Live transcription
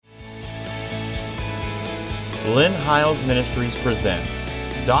Lynn Hiles Ministries presents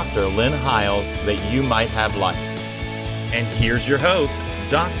Dr. Lynn Hiles, that you might have life. And here's your host,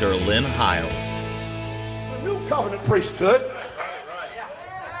 Dr. Lynn Hiles. The new covenant priesthood.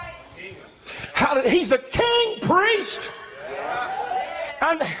 He's a king priest.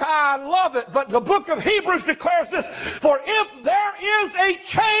 And I love it, but the book of Hebrews declares this: for if there is a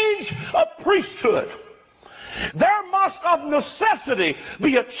change of priesthood, there must of necessity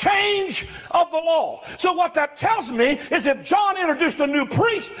be a change of the law. So what that tells me is if John introduced a new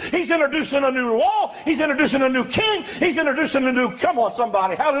priest, he's introducing a new law, he's introducing a new king, he's introducing a new, come on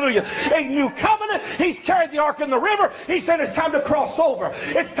somebody, hallelujah, a new covenant. He's carried the ark in the river. He said it's time to cross over.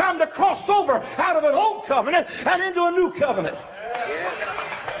 It's time to cross over out of an old covenant and into a new covenant.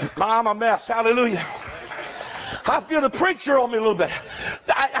 I'm a mess, hallelujah. I feel the preacher on me a little bit.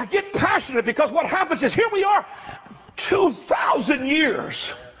 I get passionate because what happens is here we are 2,000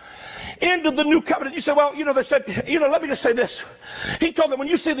 years into the new covenant. You say, well, they said, let me just say this. He told them, when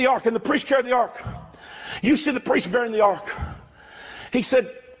you see the ark and the priest carry the ark, you see the priest bearing the ark. He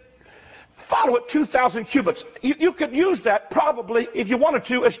said, follow it 2,000 cubits. You could use that probably, if you wanted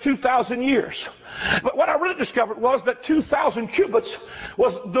to, as 2,000 years. But what I really discovered was that 2,000 cubits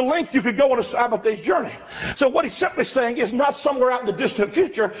was the length you could go on a Sabbath day's journey. So what he's simply saying is not somewhere out in the distant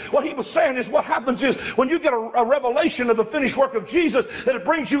future. What he was saying is what happens is when you get a revelation of the finished work of Jesus, that it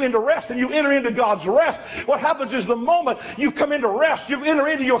brings you into rest and you enter into God's rest. What happens is the moment you come into rest, you enter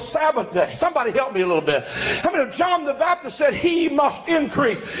into your Sabbath day. Somebody help me a little bit. John the Baptist said he must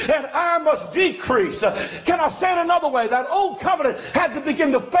increase and I must decrease. Can I say it another way? That old covenant had to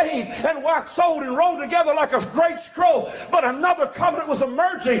begin to fade and wax old and roll together like a great scroll, but another covenant was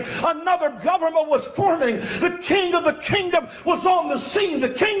emerging. Another government was forming. The king of the kingdom was on the scene. The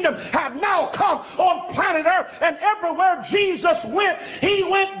kingdom had now come on planet earth, and everywhere Jesus went, he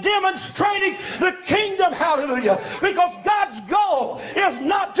went demonstrating the kingdom. Hallelujah. Because God's goal is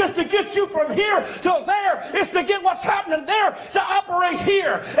not just to get you from here to there, it's to get what's happening there to operate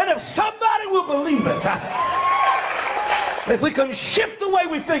here. And if somebody will believe it, if we can shift the way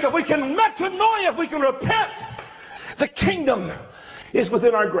we think, if we can metanoia, if we can repent, the kingdom is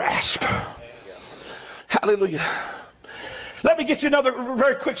within our grasp. Hallelujah. Let me get you another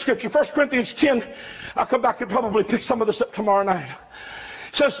very quick scripture. 1 Corinthians 10. I'll come back and probably pick some of this up tomorrow night.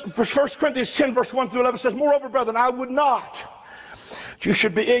 It says, 1 Corinthians 10, verse 1 through 11 says, moreover, brethren, I would not that you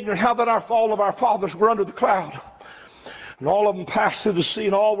should be ignorant how that all of our fathers were under the cloud. And all of them passed through the sea,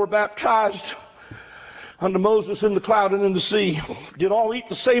 and all were baptized unto Moses in the cloud and in the sea. Did all eat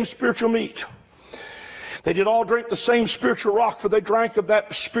the same spiritual meat. They did all drink the same spiritual rock, for they drank of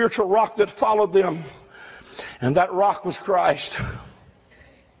that spiritual rock that followed them. And that rock was Christ.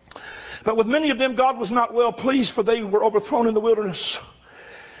 But with many of them God was not well pleased, for they were overthrown in the wilderness.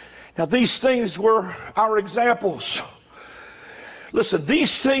 Now these things were our examples. Listen,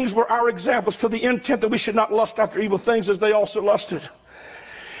 these things were our examples to the intent that we should not lust after evil things as they also lusted.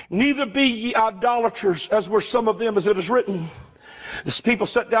 Neither be ye idolaters, as were some of them, as it is written. This people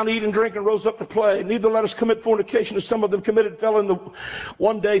sat down to eat and drink and rose up to play. Neither let us commit fornication, as some of them committed, fell in the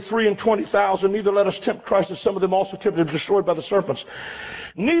one day 23,000. Neither let us tempt Christ, as some of them also tempted and destroyed by the serpents.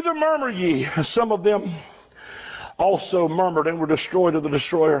 Neither murmur ye, as some of them also murmured and were destroyed of the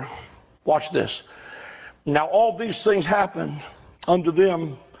destroyer. Watch this. Now all these things happened unto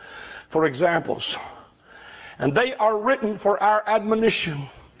them for examples, and they are written for our admonition,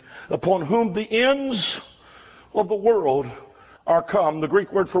 upon whom the ends of the world are come. The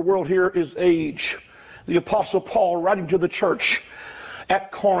Greek word for world here is age. The Apostle Paul, writing to the church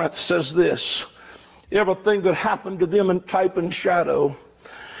at Corinth, says this: everything that happened to them in type and shadow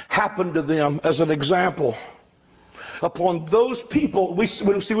happened to them as an example. Upon those people, when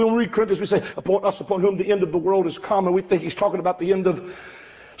we read Corinthians, we say, upon us, upon whom the end of the world is come, and we think he's talking about the end of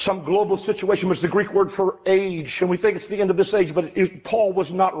some global situation, which is the Greek word for age, and we think it's the end of this age, but Paul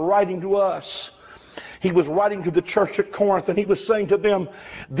was not writing to us. He was writing to the church at Corinth, and he was saying to them,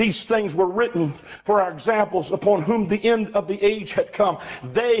 these things were written for our examples, upon whom the end of the age had come.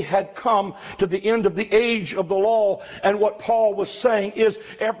 They had come to the end of the age of the law, and what Paul was saying is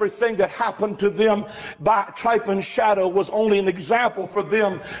everything that happened to them by type and shadow was only an example for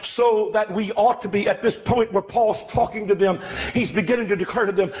them, so that we ought to be at this point where Paul's talking to them. He's beginning to declare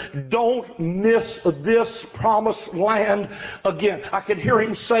to them, don't miss this promised land again. I can hear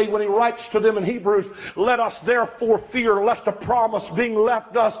him say when he writes to them in Hebrews, Let us therefore fear, lest a promise being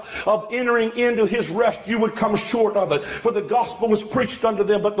left us of entering into his rest, you would come short of it. For the gospel was preached unto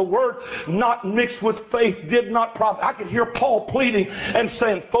them, but the word not mixed with faith did not profit. I could hear Paul pleading and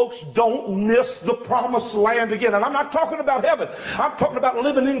saying, folks, don't miss the promised land again. And I'm not talking about heaven. I'm talking about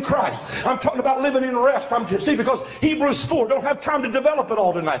living in Christ. I'm talking about living in rest. See, because Hebrews 4, don't have time to develop it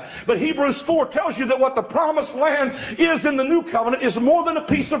all tonight, but Hebrews 4 tells you that what the promised land is in the new covenant is more than a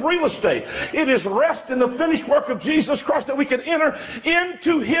piece of real estate. It is rest in the finished work of Jesus Christ, that we can enter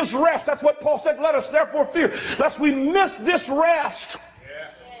into his rest. That's what Paul said. Let us therefore fear, lest we miss this rest.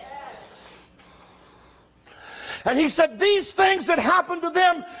 And he said these things that happened to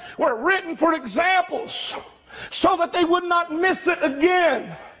them were written for examples, so that they would not miss it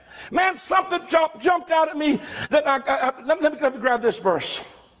again. Man, something jumped out at me. That let me grab this verse.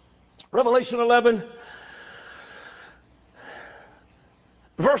 Revelation 11,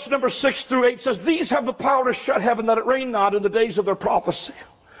 verse number 6 through 8 says, these have the power to shut heaven, that it rain not in the days of their prophecy.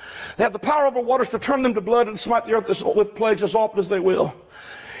 They have the power over waters to turn them to blood, and smite the earth with plagues as often as they will.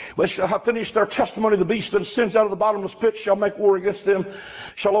 When shall have finished their testimony, the beast that sends out of the bottomless pit shall make war against them,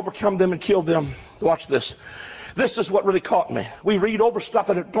 shall overcome them and kill them. Watch this. This is what really caught me. We read over stuff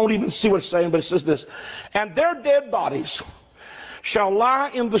and don't even see what it's saying, but it says this. And their dead bodies shall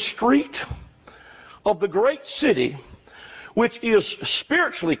lie in the street of the great city, which is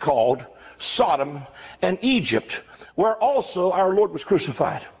spiritually called Sodom and Egypt, where also our Lord was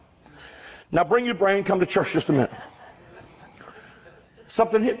crucified. Now bring your brain, come to church just a minute.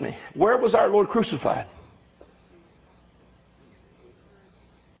 Something hit me. Where was our Lord crucified?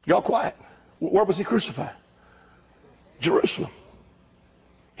 Y'all quiet. Where was he crucified? Jerusalem.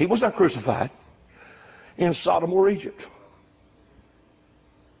 He was not crucified in Sodom or Egypt.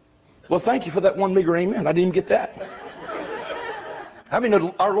 Well, thank you for that one meager amen. I didn't even get that. I mean,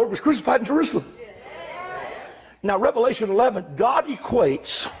 our Lord was crucified in Jerusalem. Now, Revelation 11, God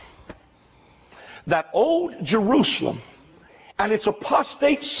equates that old Jerusalem and its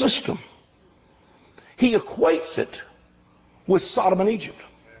apostate system, he equates it with Sodom and Egypt.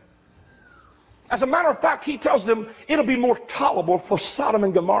 As a matter of fact, he tells them it'll be more tolerable for Sodom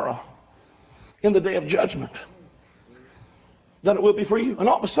and Gomorrah in the day of judgment than it will be for you. And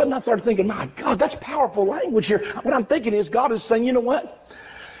all of a sudden I started thinking, my God, that's powerful language here. What I'm thinking is God is saying, you know what?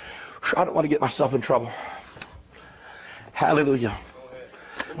 I don't want to get myself in trouble. Hallelujah.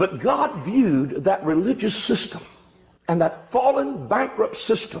 But God viewed that religious system and that fallen, bankrupt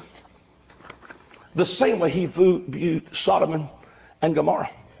system the same way he viewed Sodom and Gomorrah.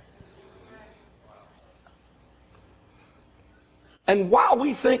 And while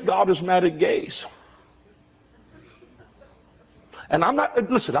we think God is mad at gays, and I'm not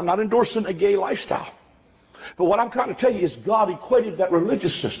endorsing a gay lifestyle, but what I'm trying to tell you is God equated that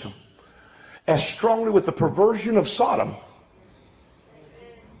religious system as strongly with the perversion of Sodom.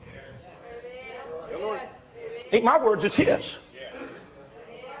 Ain't my words, it's his.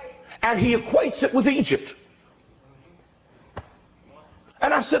 And he equates it with Egypt.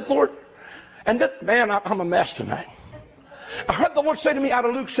 And I said, Lord, and that, man, I'm a mess tonight. I heard the Lord say to me out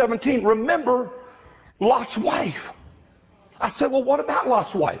of Luke 17, remember Lot's wife. I said, well, what about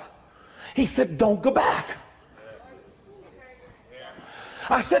Lot's wife? He said, don't go back.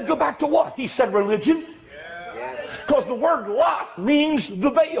 I said, go back to what? He said, religion. Because the word Lot means the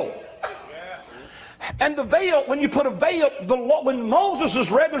veil. And the veil, when you put a veil, when Moses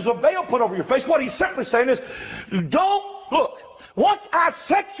is read, there's a veil put over your face. What he's simply saying is, don't look. Once I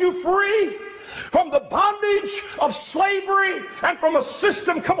set you free from the bondage of slavery and from a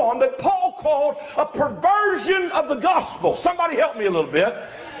system, come on, that Paul called a perversion of the gospel. Somebody help me a little bit.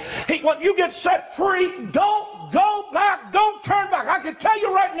 When you get set free, don't go back, don't turn back. I can tell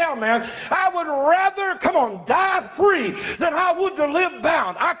you right now, man, I would rather, come on, die free than I would to live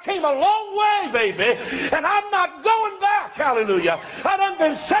bound. I came a long way, baby, and I'm not going back. Hallelujah. I done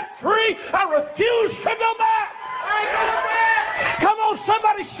been set free. I refuse to go back. I ain't going back. Come on,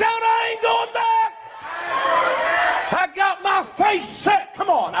 somebody shout, I ain't going back. I got my face set, come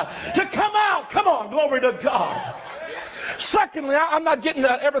on, to come out. Come on, glory to God. Secondly, I'm not getting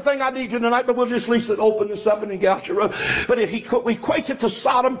everything I need to tonight, but we'll just at least open this up and get out your road. But if he equates it to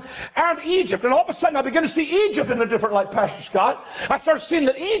Sodom and Egypt, and all of a sudden I begin to see Egypt in a different light, Pastor Scott. I started seeing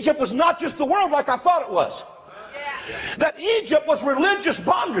that Egypt was not just the world like I thought it was. That Egypt was religious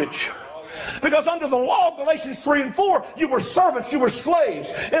bondage. Because under the law, Galatians 3 and 4, you were servants, you were slaves.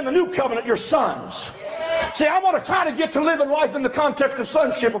 In the new covenant, you're sons. See, I want to try to get to living life in the context of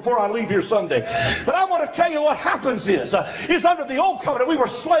sonship before I leave here Sunday. But I want to tell you what happens is under the old covenant we were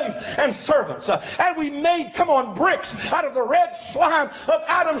slaves and servants. And we made, bricks out of the red slime of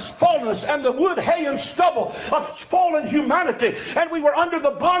Adam's fallenness and the wood, hay, and stubble of fallen humanity. And we were under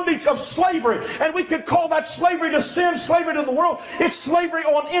the bondage of slavery. And we could call that slavery to sin, slavery to the world. It's slavery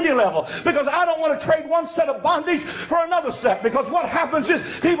on any level. Because I don't want to trade one set of bondage for another set. Because what happens is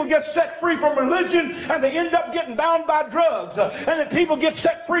people get set free from religion and they end up getting bound by drugs. And then people get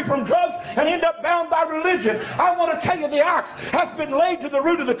set free from drugs and end up bound by religion. I want to tell you, the axe has been laid to the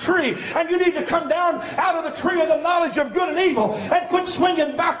root of the tree, and you need to come down out of the tree of the knowledge of good and evil and quit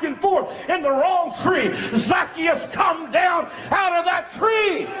swinging back and forth in the wrong tree. Zacchaeus, come down out of that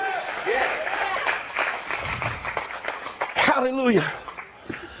tree. Hallelujah.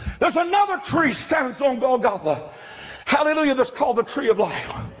 There's another tree stands on Golgotha. Hallelujah, that's called the tree of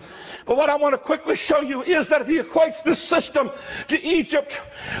life. But what I want to quickly show you is that if he equates this system to Egypt,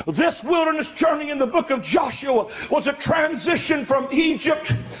 this wilderness journey in the book of Joshua was a transition from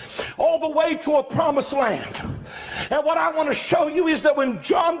Egypt all the way to a promised land. And what I want to show you is that when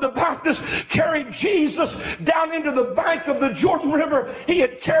John the Baptist carried Jesus down into the bank of the Jordan River, he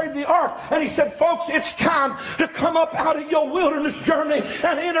had carried the ark, and he said, folks, it's time to come up out of your wilderness journey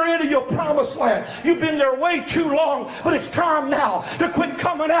and enter into your promised land. You've been there way too long, but it's time now to quit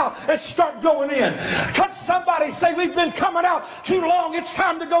coming out and start going in. Touch somebody, say, we've been coming out too long. It's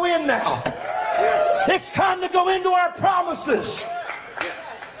time to go in now. It's time to go into our promises.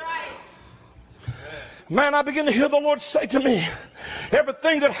 Man, I begin to hear the Lord say to me,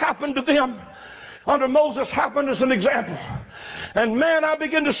 everything that happened to them under Moses happened as an example. And man, I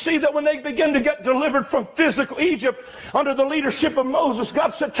begin to see that when they begin to get delivered from physical Egypt under the leadership of Moses,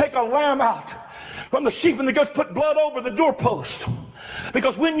 God said, take a lamb out from the sheep and the goats, put blood over the doorpost.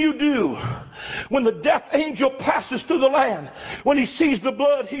 Because when you do, when the death angel passes through the land, when he sees the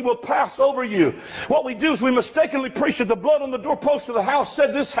blood, he will pass over you. What we do is we mistakenly preach that the blood on the doorpost of the house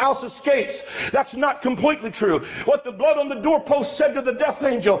said this house escapes. That's not completely true. What the blood on the doorpost said to the death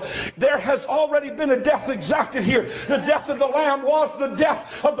angel, there has already been a death exacted here. The death of the lamb was the death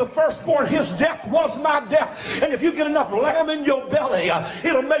of the firstborn. His death was my death. And if you get enough lamb in your belly,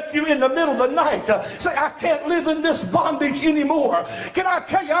 it'll make you in the middle of the night say, I can't live in this bondage anymore. Can I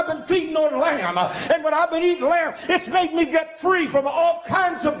tell you, I've been feeding on lamb, and when I've been eating lamb, it's made me get free from all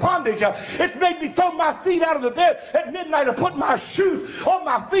kinds of bondage. It's made me throw my feet out of the bed at midnight and put my shoes on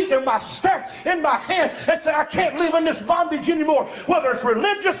my feet and my staff in my hand and say, I can't live in this bondage anymore. Whether it's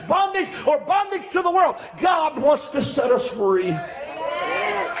religious bondage or bondage to the world, God wants to set us free.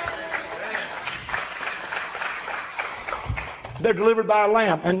 They're delivered by a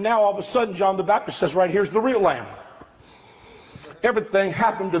lamb, and now all of a sudden John the Baptist says, right here's the real lamb. Everything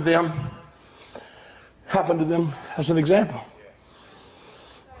happened to them as an example.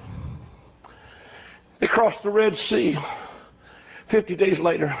 They crossed the Red Sea. 50 days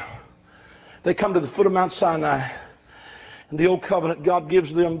later, they come to the foot of Mount Sinai. In the Old Covenant, God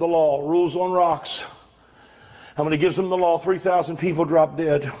gives them the law, rules on rocks. And when he gives them the law, 3,000 people drop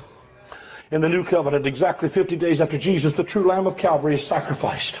dead. In the New Covenant, exactly 50 days after Jesus, the true Lamb of Calvary, is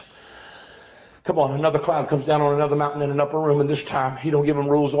sacrificed. Come on, another cloud comes down on another mountain in an upper room, and this time he don't give them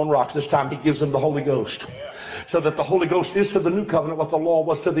rules on rocks. This time he gives them the Holy Ghost. So that the Holy Ghost is to the New Covenant what the law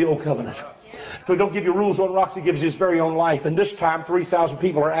was to the Old Covenant. So he don't give you rules on rocks, he gives you his very own life. And this time 3,000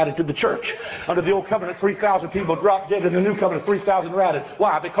 people are added to the church. Under the Old Covenant, 3,000 people dropped dead. In the New Covenant, 3,000 are added.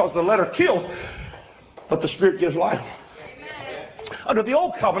 Why? Because the letter kills, but the Spirit gives life. Under the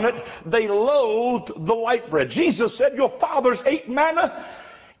Old Covenant, they loathed the light bread. Jesus said, your fathers ate manna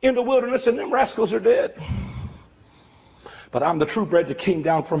in the wilderness, and them rascals are dead. But I'm the true bread that came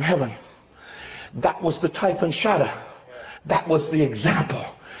down from heaven. That was the type and shadow. That was the example.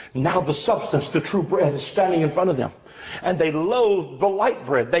 Now the substance, the true bread, is standing in front of them. And they loathed the light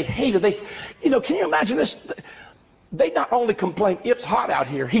bread. They hated it. Can you imagine this? They not only complained, it's hot out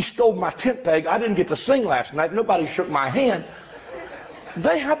here. He stole my tent peg. I didn't get to sing last night. Nobody shook my hand.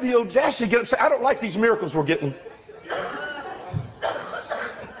 They had the audacity to get up and say, I don't like these miracles we're getting.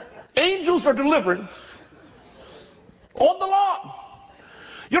 Angels are delivered on the lawn.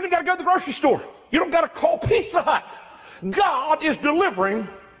 You don't got to go to the grocery store. You don't got to call Pizza Hut. God is delivering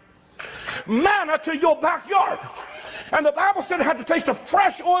manna to your backyard. And the Bible said it had the taste of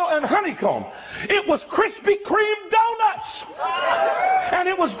fresh oil and honeycomb. It was Krispy Kreme donuts. And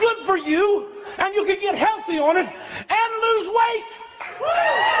it was good for you, and you could get healthy on it and lose weight.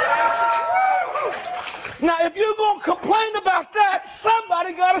 Now, if you're going to complain about that,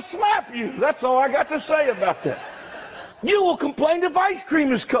 somebody got to slap you. That's all I got to say about that. You will complain if ice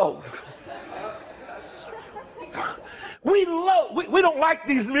cream is cold. We don't like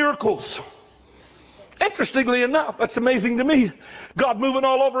these miracles. Interestingly enough, that's amazing to me. God moving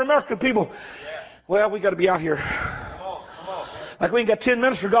all over America. People, well, we got to be out here. Like we ain't got 10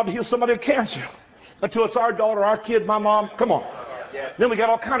 minutes for God to heal somebody of cancer. Until it's our daughter, our kid, my mom. Come on. Then we got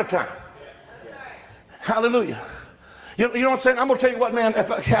all kind of time. Hallelujah. You know what I'm saying? I'm going to tell you what, man.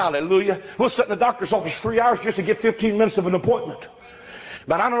 Hallelujah. We'll sit in the doctor's office 3 hours just to get 15 minutes of an appointment.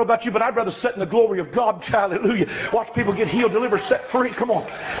 But I don't know about you, but I'd rather sit in the glory of God. Hallelujah. Watch people get healed, delivered, set free. Come on.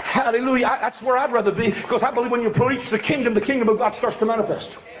 Hallelujah. That's where I'd rather be, because I believe when you preach the kingdom of God starts to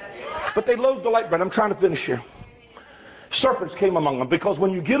manifest. But they loathe the light bread. I'm trying to finish here. Serpents came among them, because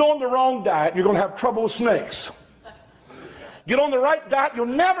when you get on the wrong diet, you're going to have trouble with snakes. Get on the right diet, you'll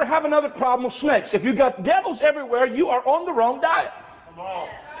never have another problem with snakes. If you've got devils everywhere, you are on the wrong diet.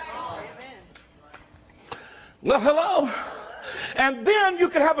 Well, hello. And then you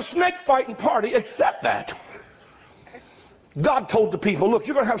can have a snake fighting party, except that God told the people, look,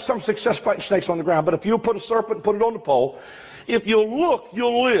 you're going to have some success fighting snakes on the ground, but if you'll put a serpent and put it on the pole, if you'll look,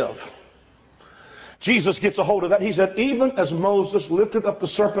 you'll live. Jesus gets a hold of that. He said, even as Moses lifted up the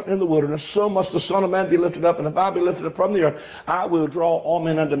serpent in the wilderness, so must the Son of Man be lifted up. And if I be lifted up from the earth, I will draw all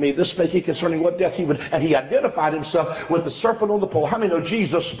men unto me. This spake he concerning what death he would. And he identified himself with the serpent on the pole. How many know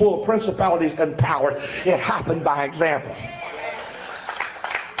Jesus spoiled principalities and power? It happened by example.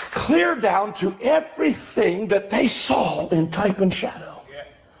 Clear down to everything that they saw in type and shadow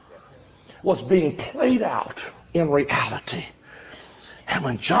was being played out in reality. And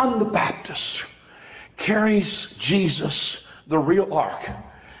when John the Baptist carries Jesus, the real ark,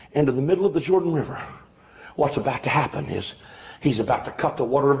 into the middle of the Jordan River, what's about to happen is he's about to cut the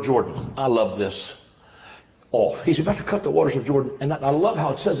water of Jordan. I love this. Off. He's about to cut the waters of Jordan. And I love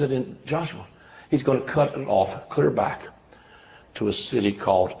how it says it in Joshua. He's going to cut it off, clear back to a city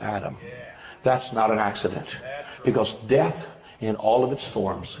called Adam. That's not an accident, because death in all of its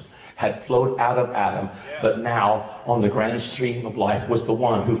forms had flowed out of Adam, but now on the grand stream of life was the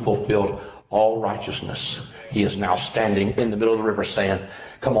one who fulfilled all righteousness. He is now standing in the middle of the river saying,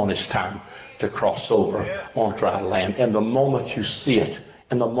 come on, it's time to cross over on dry land. And the moment you see it,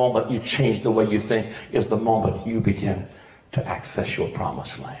 and the moment you change the way you think, is the moment you begin to access your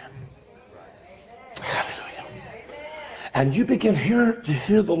promised land. Hallelujah. And you begin to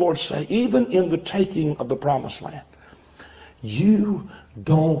hear the Lord say, even in the taking of the promised land, you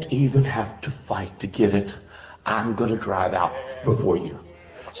don't even have to fight to get it. I'm going to drive out before you.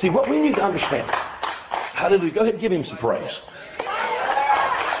 See, what we need to understand. Hallelujah. Go ahead and give him some praise.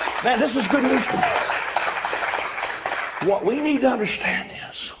 Man, this is good news to me. What we need to understand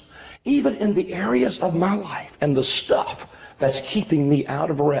is, even in the areas of my life and the stuff that's keeping me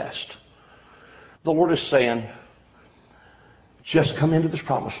out of rest, the Lord is saying, just come into this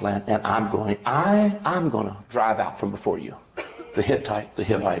promised land, and I'm going to drive out from before you the Hittite, the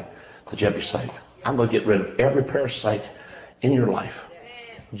Hivite, the Jebusite. I'm going to get rid of every parasite in your life.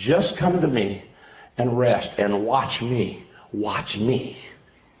 Just come to me and rest and watch me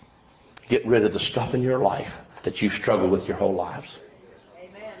get rid of the stuff in your life that you've struggled with your whole lives.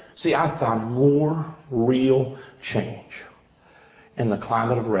 Amen. See, I found more real change in the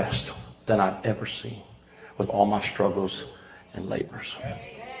climate of rest than I've ever seen with all my struggles and labors.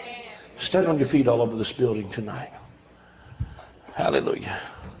 Stand on your feet all over this building tonight. Hallelujah.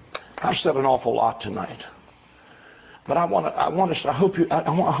 I've said an awful lot tonight, but I hope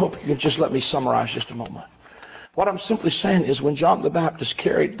you can just let me summarize just a moment. What I'm simply saying is, when John the Baptist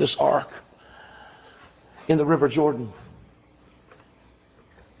carried this ark in the River Jordan,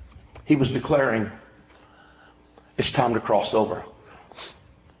 he was declaring, it's time to cross over.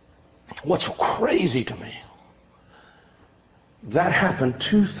 What's crazy to me, that happened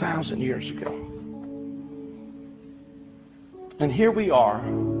 2,000 years ago. And here we are,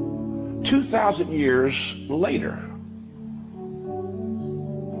 2,000 years later.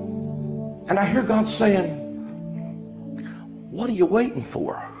 And I hear God saying, what are you waiting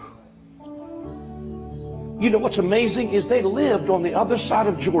for? You know what's amazing is they lived on the other side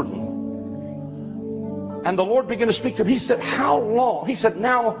of Jordan. And the Lord began to speak to him. He said, how long? He said,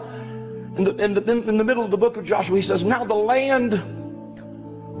 now, in the middle of the book of Joshua, he says, now the land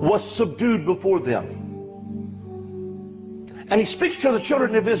was subdued before them. And he speaks to the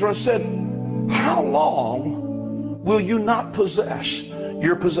children of Israel and said, how long will you not possess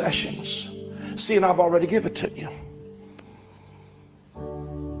your possessions? See, and I've already given it to you.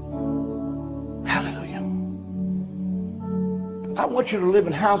 Hallelujah. I want you to live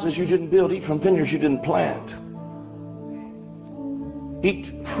in houses you didn't build, eat from vineyards you didn't plant.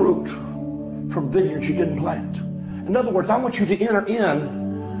 Eat fruit from vineyards you didn't plant. In other words, I want you to enter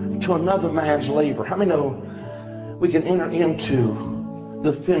in to another man's labor. How many know we can enter into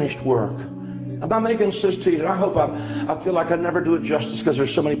the finished work. Am I making sense to you? I hope I feel like I never do it justice because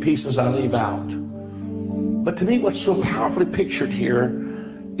there's so many pieces I leave out. But to me, what's so powerfully pictured here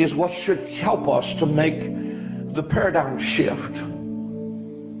is what should help us to make the paradigm shift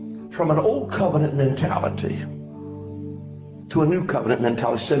from an old covenant mentality to a new covenant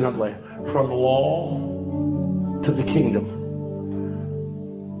mentality. Said another way, from law to the kingdom,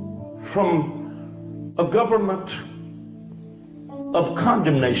 from a government of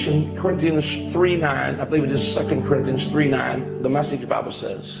condemnation, Corinthians 3:9, I believe it is 2 Corinthians 3:9, the Message Bible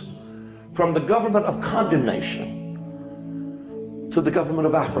says, from the government of condemnation to the government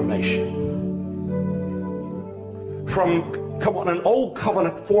of affirmation. From, come on, an old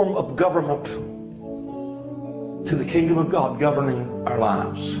covenant form of government to the kingdom of God governing our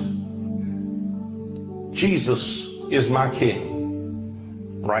lives. Jesus is my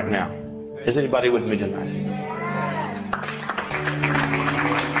King right now. Is anybody with me tonight?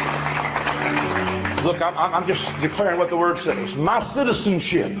 Look, I'm just declaring what the Word says. My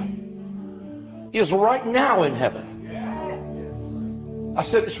citizenship is right now in heaven. I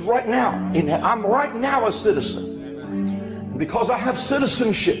said it's right now. I'm right now a citizen. And because I have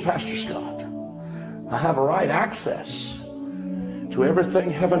citizenship, Pastor Scott, I have a right access to everything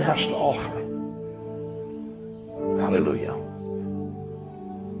heaven has to offer. Hallelujah.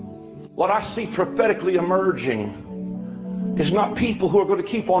 What I see prophetically emerging is not people who are going to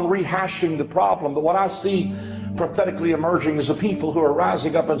keep on rehashing the problem, but what I see prophetically emerging is the people who are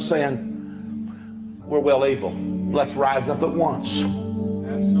rising up and saying, we're well able. Let's rise up at once.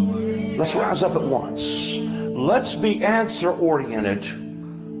 Let's rise up at once. Let's be answer-oriented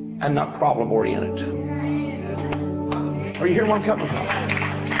and not problem-oriented. Are you hearing where I'm coming from?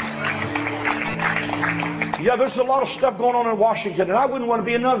 Yeah, there's a lot of stuff going on in Washington, and I wouldn't want to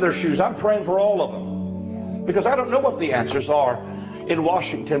be in none of their shoes. I'm praying for all of them because I don't know what the answers are in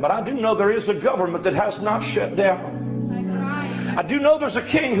Washington, but I do know there is a government that has not shut down. I do know there's a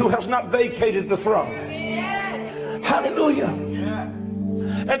king who has not vacated the throne. Hallelujah.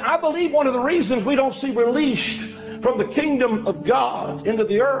 And I believe one of the reasons we don't see released from the kingdom of God into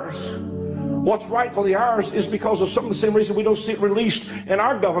the earth what's rightfully ours is because of some of the same reason we don't see it released in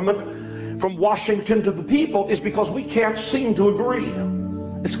our government from Washington to the people is because we can't seem to agree.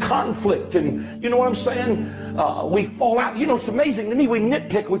 It's conflict, and you know what I'm saying? We fall out. You know, it's amazing to me. We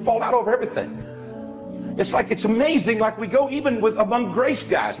nitpick. We fall out over everything. It's like it's amazing, like we go even with among grace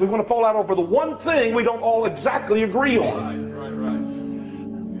guys. We want to fall out over the one thing we don't all exactly agree on.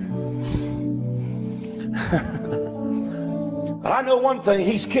 But I know one thing,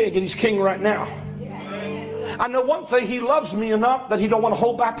 he's king, and he's king right now. I know one thing, he loves me enough that he don't want to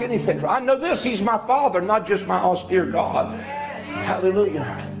hold back anything. I know this, he's my father, not just my austere God.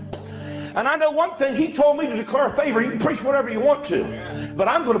 Hallelujah. And I know one thing, he told me to declare favor. You can preach whatever you want to, but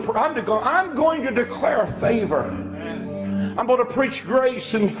I'm going to declare favor. I'm going to preach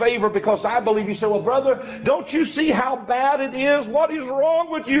grace and favor because I believe. You say, well, brother, don't you see how bad it is? What is wrong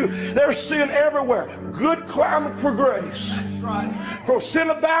with you? There's sin everywhere. Good climate for grace. For sin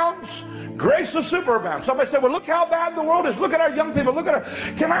abounds, grace is superabound. Somebody said, well, look how bad the world is. Look at our young people. Look at our...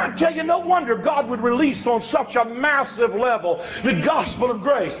 Can I tell you, no wonder God would release on such a massive level the gospel of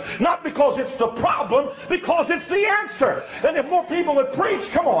grace. Not because it's the problem, because it's the answer. And if more people would preach,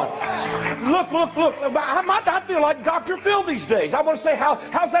 come on. Look. I feel like Dr. Phil these days. I want to say,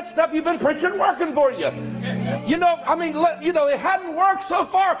 how's that stuff you've been preaching working for you? You know, I mean, it hadn't worked so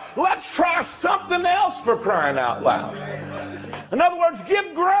far. Let's try something else, for crying out loud. In other words,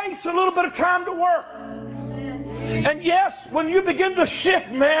 give grace a little bit of time to work. And yes, when you begin to shift,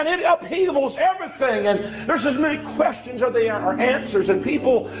 man, it upheavals everything. And there's as many questions as there are answers. And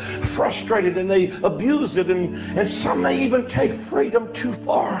people frustrated and they abuse it. And some may even take freedom too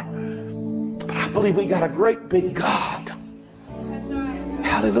far. But I believe we got a great big God.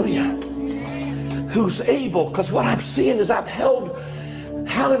 Hallelujah. Who's able, because what I'm seeing is I've held,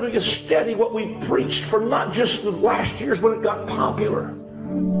 hallelujah, steady what we preached for not just the last years when it got popular.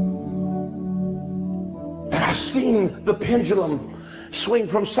 And I've seen the pendulum swing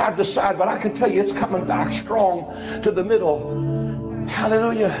from side to side, but I can tell you it's coming back strong to the middle.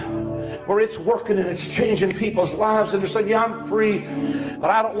 Hallelujah. Where it's working and it's changing people's lives, and they're saying, yeah, I'm free, but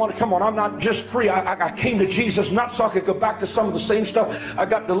I don't want to. Come on, I'm not just free. I came to Jesus not so I could go back to some of the same stuff I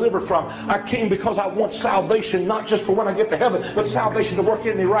got delivered from. I came because I want salvation, not just for when I get to heaven, but salvation to work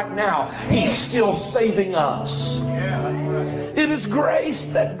in me right now. He's still saving us. It is grace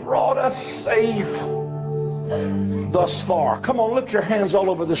that brought us safe thus far. Come on, lift your hands all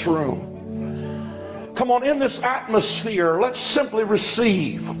over this room. Come on, in this atmosphere, let's simply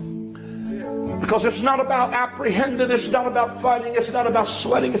receive. Because it's not about apprehending, it's not about fighting, it's not about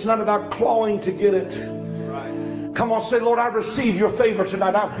sweating, it's not about clawing to get it. Come on, say, Lord, I receive your favor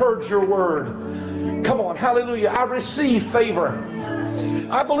tonight. I've heard your word. Come on, hallelujah. I receive favor.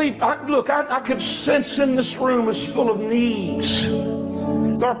 I believe, I can sense in this room is full of needs.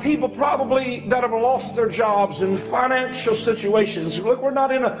 There are people probably that have lost their jobs in financial situations. Look, we're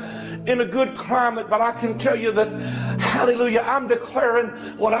not in a good climate, but I can tell you that, hallelujah, I'm declaring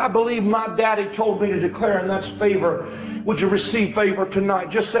what I believe my daddy told me to declare, and that's favor. Would you receive favor tonight?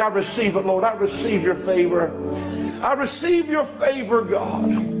 Just say, I receive it, Lord. I receive your favor. I receive your favor,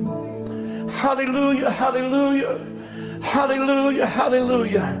 God. Hallelujah, hallelujah, hallelujah,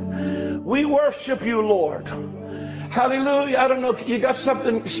 hallelujah. We worship you, Lord. Hallelujah. I don't know, you got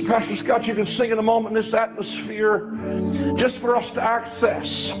something, Pastor Scott, you can sing in a moment in this atmosphere just for us to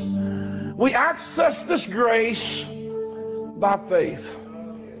access. We access this grace by faith.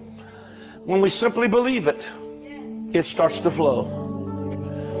 When we simply believe it, it starts to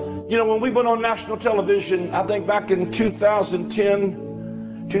flow. You know, when we went on national television, I think back in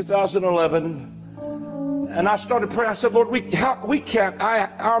 2010, 2011, and I started praying. I said, Lord,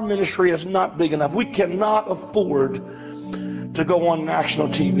 our ministry is not big enough. We cannot afford to go on national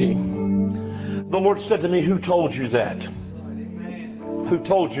TV. The Lord said to me, who told you that? Who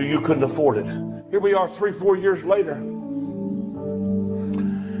told you you couldn't afford it? Here we are 3-4 years later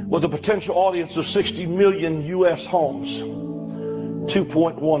with a potential audience of 60 million U.S. homes,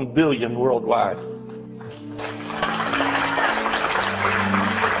 2.1 billion worldwide.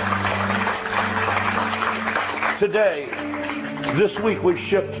 Today, this week, we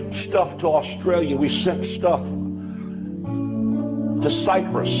shipped stuff to Australia. We sent stuff to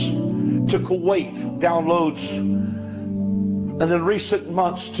Cyprus, to Kuwait, downloads, and in recent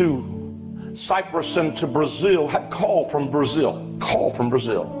months to Cyprus and to Brazil. Had call from Brazil,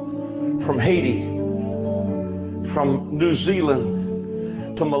 from Haiti, from New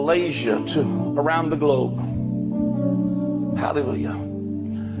Zealand to Malaysia, to around the globe. Hallelujah.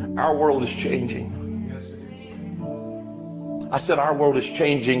 Our world is changing. I said our world is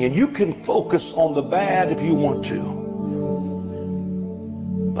changing, and you can focus on the bad if you want to.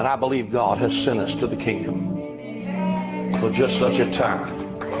 But I believe God has sent us to the kingdom for just such a time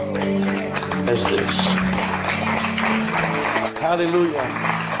as this. Hallelujah.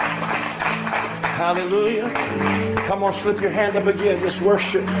 Hallelujah. Come on, slip your hand up again. Just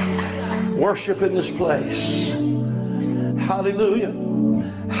worship. Worship in this place. Hallelujah.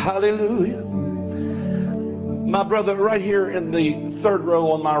 Hallelujah. My brother, right here in the third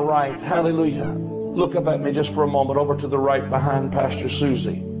row on my right, hallelujah. Look up at me just for a moment, over to the right behind Pastor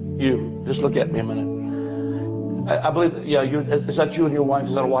Susie. You, just look at me a minute. I believe, yeah, is that you and your wife?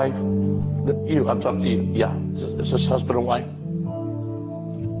 Is that a wife? You, I'm talking to you. Yeah, is this husband and wife?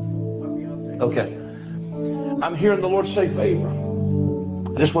 Okay. I'm hearing the Lord say favor.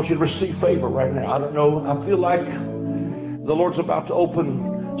 I just want you to receive favor right now. I don't know, I feel like the Lord's about to open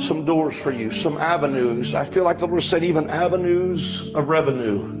some doors for you, some avenues. I feel like the Lord said even avenues of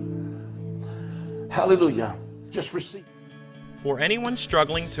revenue. Hallelujah. Just receive. For anyone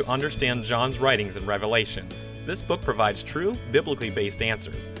struggling to understand John's writings in Revelation, this book provides true, biblically based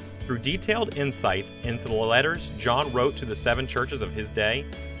answers. Through detailed insights into the letters John wrote to the 7 churches of his day,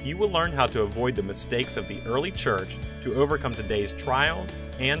 you will learn how to avoid the mistakes of the early church to overcome today's trials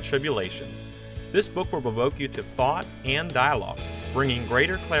and tribulations. This book will provoke you to thought and dialogue, bringing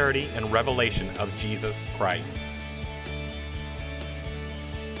greater clarity and revelation of Jesus Christ.